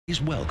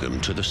Please welcome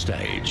to the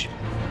stage,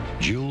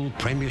 dual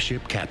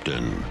premiership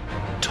captain,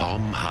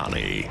 Tom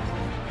Harley.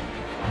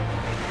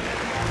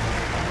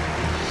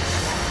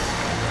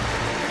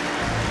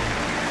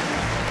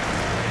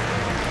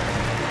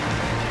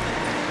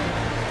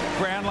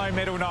 Brownlow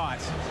medal night,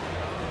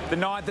 the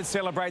night that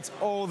celebrates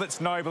all that's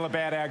noble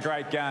about our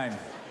great game.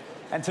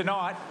 And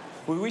tonight,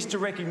 we wish to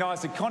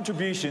recognise the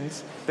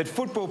contributions that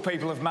football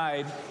people have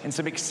made in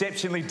some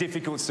exceptionally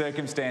difficult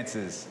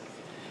circumstances.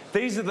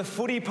 These are the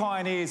footy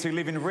pioneers who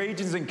live in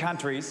regions and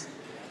countries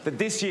that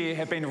this year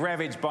have been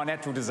ravaged by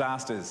natural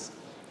disasters.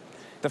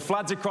 The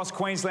floods across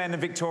Queensland and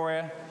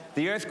Victoria,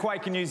 the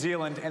earthquake in New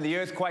Zealand and the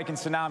earthquake and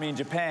tsunami in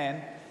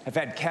Japan have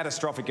had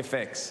catastrophic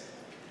effects.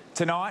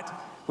 Tonight,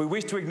 we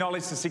wish to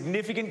acknowledge the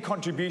significant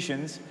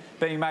contributions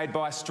being made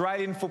by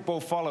Australian football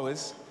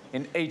followers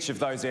in each of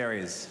those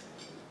areas.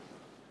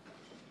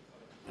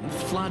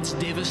 Floods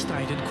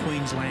devastated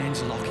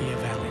Queensland's Lockyer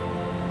Valley.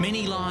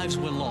 Many lives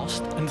were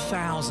lost and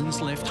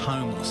thousands left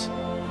homeless.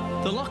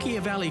 The Lockyer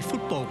Valley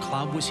Football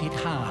Club was hit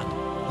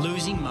hard,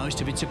 losing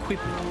most of its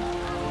equipment.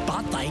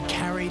 But they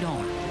carried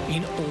on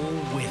in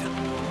all weather.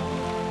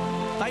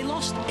 They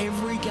lost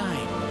every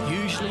game,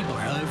 usually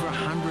by over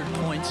 100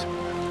 points,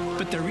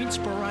 but their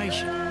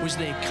inspiration was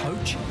their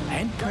coach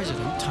and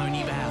president,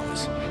 Tony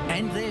Bowers,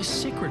 and their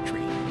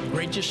secretary,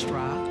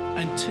 registrar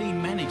and team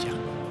manager,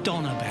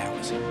 Donna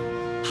Bowers.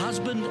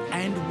 Husband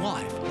and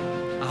wife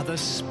are the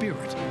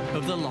spirit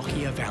of the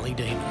Lockyer Valley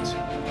Demons.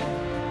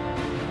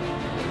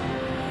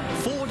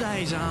 4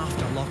 days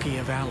after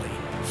Lockyer Valley,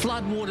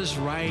 floodwaters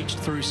raged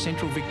through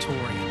central Victoria.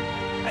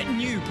 At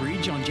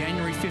Newbridge on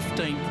January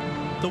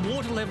 15th, the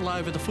water level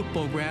over the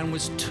football ground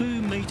was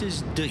 2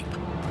 metres deep,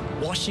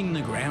 washing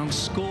the ground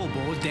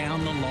scoreboard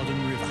down the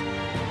Loddon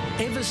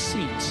River. Ever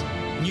since,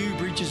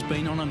 Newbridge has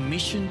been on a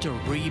mission to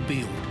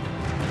rebuild.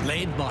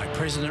 Led by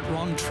President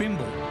Ron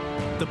Trimble,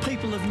 the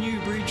people of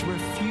Newbridge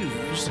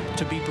refuse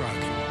to be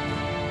broken.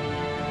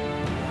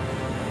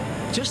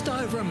 Just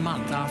over a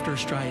month after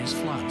Australia's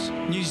floods,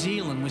 New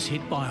Zealand was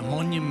hit by a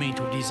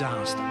monumental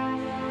disaster.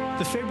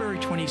 The February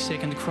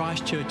 22nd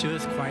Christchurch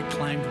earthquake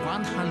claimed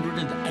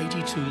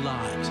 182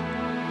 lives.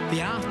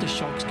 The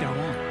aftershocks go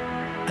on,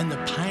 and the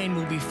pain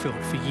will be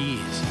felt for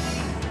years.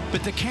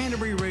 But the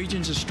Canterbury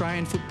region's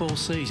Australian football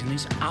season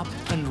is up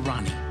and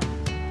running.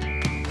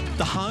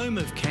 The home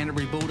of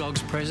Canterbury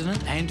Bulldogs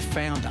president and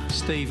founder,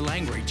 Steve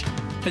Langridge,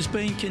 has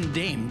been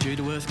condemned due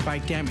to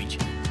earthquake damage.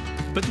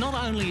 But not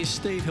only is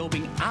Steve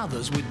helping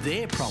others with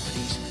their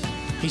properties,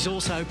 he's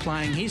also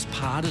playing his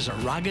part as a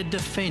rugged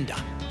defender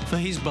for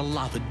his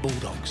beloved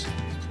Bulldogs.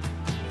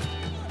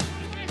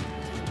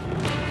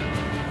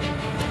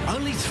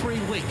 Only 3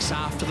 weeks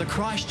after the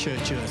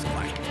Christchurch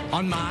earthquake,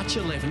 on March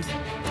 11th,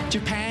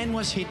 Japan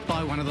was hit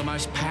by one of the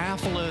most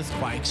powerful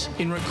earthquakes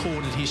in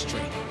recorded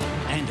history,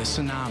 and a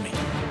tsunami.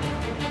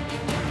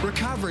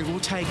 Recovery will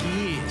take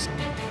years,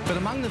 but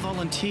among the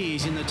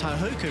volunteers in the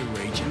Tohoku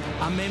region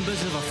are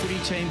members of a footy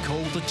team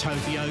called the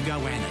Tokyo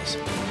Goannas,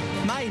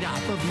 made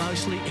up of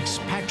mostly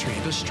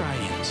expatriate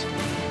Australians.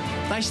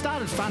 They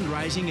started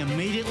fundraising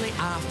immediately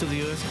after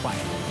the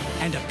earthquake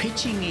and are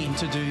pitching in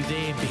to do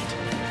their bit.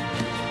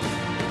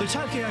 The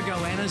Tokyo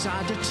Goannas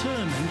are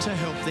determined to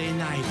help their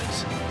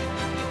neighbours.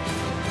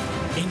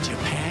 In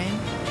Japan,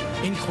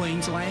 in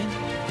Queensland,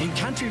 in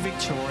country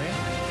Victoria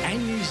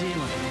and New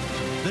Zealand,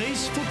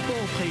 these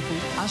football people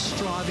are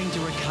striving to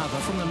recover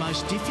from the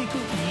most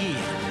difficult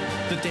year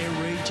that their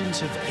regions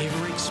have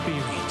ever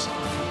experienced,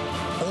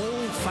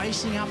 all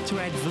facing up to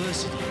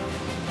adversity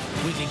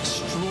with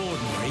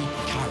extraordinary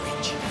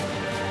courage.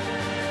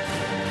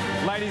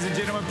 Ladies and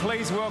gentlemen,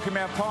 please welcome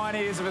our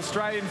pioneers of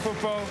Australian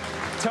football,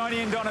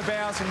 Tony and Donna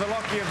Bowers from the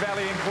Lockyer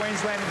Valley in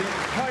Queensland, the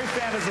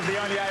co-founders of the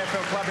only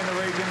AFL club in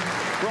the region,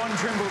 Ron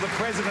Trimble, the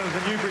president of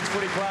the Newbridge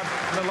Footy Club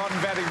in the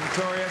Loddon Valley,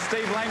 Victoria,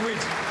 Steve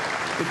Langridge,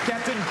 the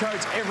captain,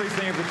 coach,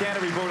 everything of the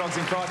Canterbury Bulldogs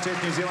in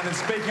Christchurch, New Zealand, and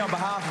speaking on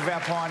behalf of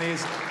our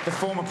pioneers, the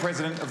former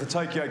president of the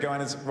Tokyo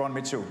Goannas, Ron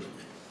Mitchell.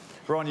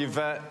 Ron, you've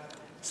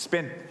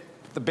spent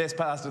the best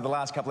part of the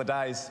last couple of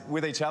days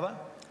with each other.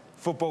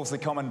 Football's the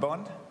common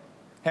bond.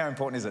 How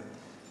important is it?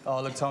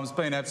 Oh, look, Tom, it's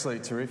been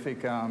absolutely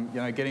terrific,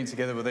 getting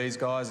together with these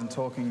guys and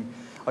talking,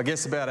 I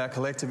guess, about our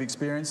collective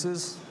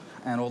experiences.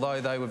 And although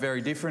they were very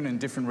different in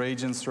different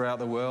regions throughout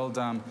the world,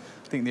 I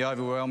think the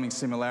overwhelming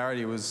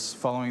similarity was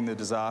following the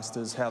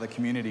disasters, how the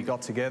community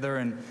got together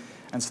and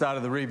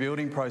started the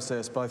rebuilding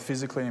process, both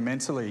physically and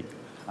mentally.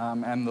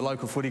 And the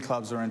local footy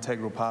clubs are an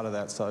integral part of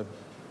that, so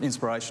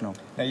inspirational.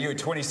 Now, you were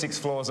 26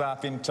 floors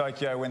up in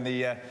Tokyo when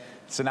the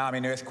tsunami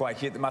and earthquake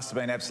hit. That must have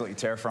been absolutely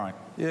terrifying.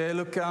 Yeah,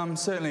 look,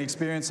 certainly an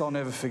experience I'll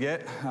never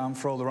forget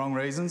for all the wrong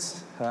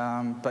reasons.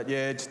 But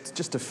yeah,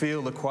 just to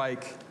feel the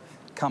quake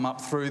come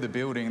up through the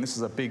building, and this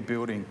is a big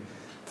building,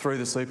 through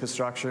the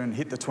superstructure and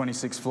hit the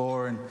 26th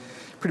floor, and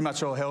pretty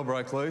much all hell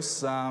broke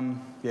loose. Yeah,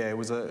 it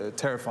was a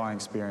terrifying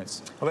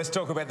experience. Well, let's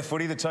talk about the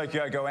footy, the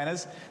Tokyo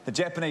Goannas. The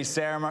Japanese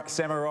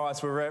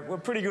samurais were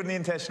pretty good in the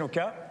International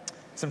Cup.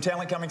 Some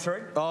talent coming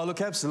through? Oh,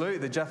 look, absolutely.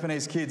 The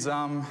Japanese kids,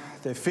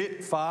 they're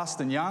fit,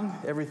 fast and young,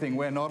 everything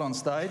we're not on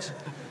stage.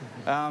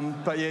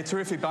 But yeah,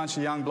 terrific bunch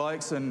of young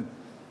blokes and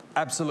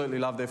absolutely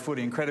love their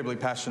footy, incredibly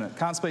passionate.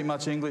 Can't speak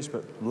much English,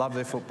 but love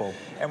their football.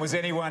 And was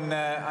anyone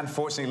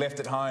unfortunately left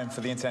at home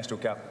for the International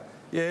Cup?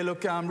 Yeah,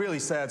 look, really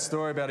sad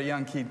story about a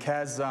young kid,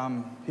 Kaz.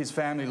 His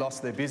family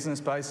lost their business,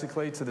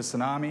 basically, to the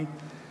tsunami.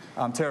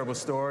 Terrible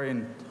story,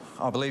 and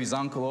I believe his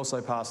uncle also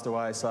passed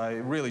away,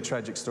 so really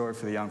tragic story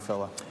for the young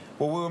fella.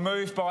 Well, we were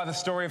moved by the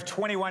story of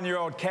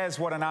 21-year-old Kaz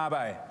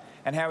Watanabe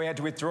and how he had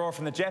to withdraw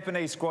from the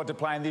Japanese squad to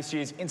play in this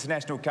year's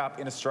International Cup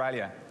in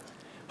Australia.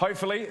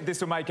 Hopefully, this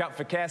will make up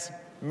for Kaz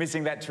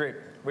missing that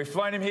trip. We've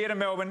flown him here to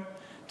Melbourne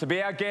to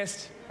be our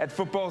guest at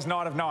football's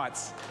Night of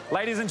Nights.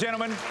 Ladies and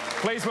gentlemen,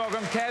 please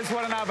welcome Kaz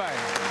Watanabe.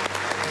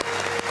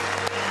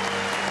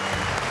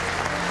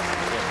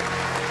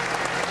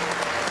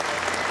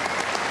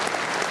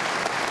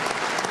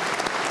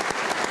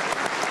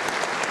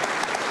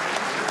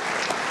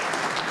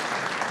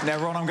 Now,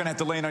 Ron, I'm going to have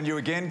to lean on you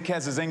again.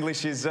 Kaz's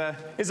English is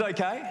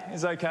okay,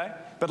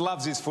 but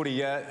loves his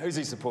footy. Who's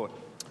he support?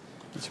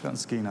 I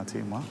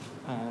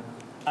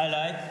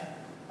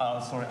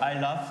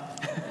love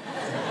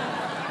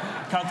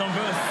Carlton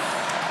Blues.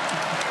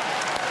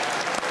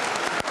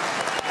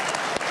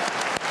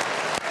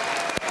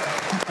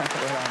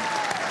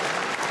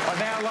 I'd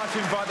now like to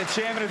invite the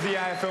chairman of the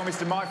AFL,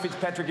 Mr. Mike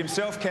Fitzpatrick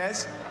himself,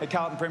 Kaz, the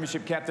Carlton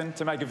Premiership captain,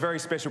 to make a very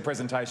special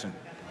presentation.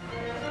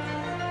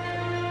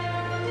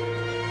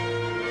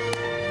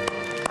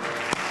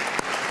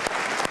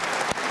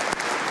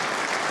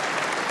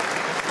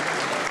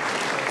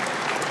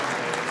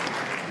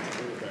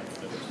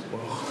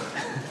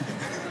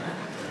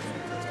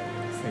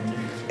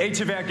 Each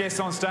of our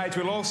guests on stage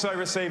will also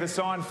receive a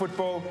signed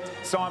football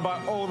signed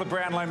by all the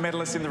Brownlow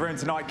medalists in the room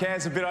tonight.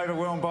 Kaz, a bit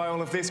overwhelmed by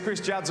all of this. Chris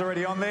Judd's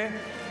already on there,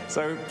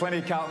 so plenty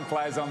of Carlton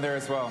players on there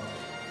as well.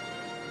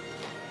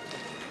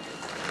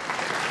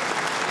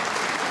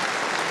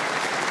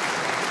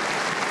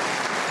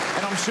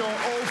 And I'm sure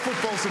all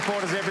football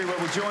supporters everywhere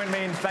will join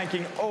me in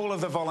thanking all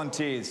of the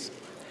volunteers.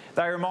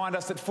 They remind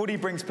us that footy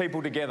brings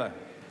people together.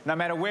 No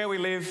matter where we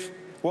live,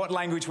 what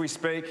language we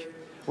speak,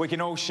 we can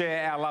all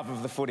share our love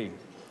of the footy.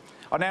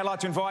 I'd now like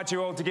to invite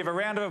you all to give a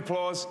round of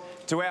applause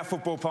to our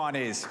football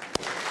pioneers.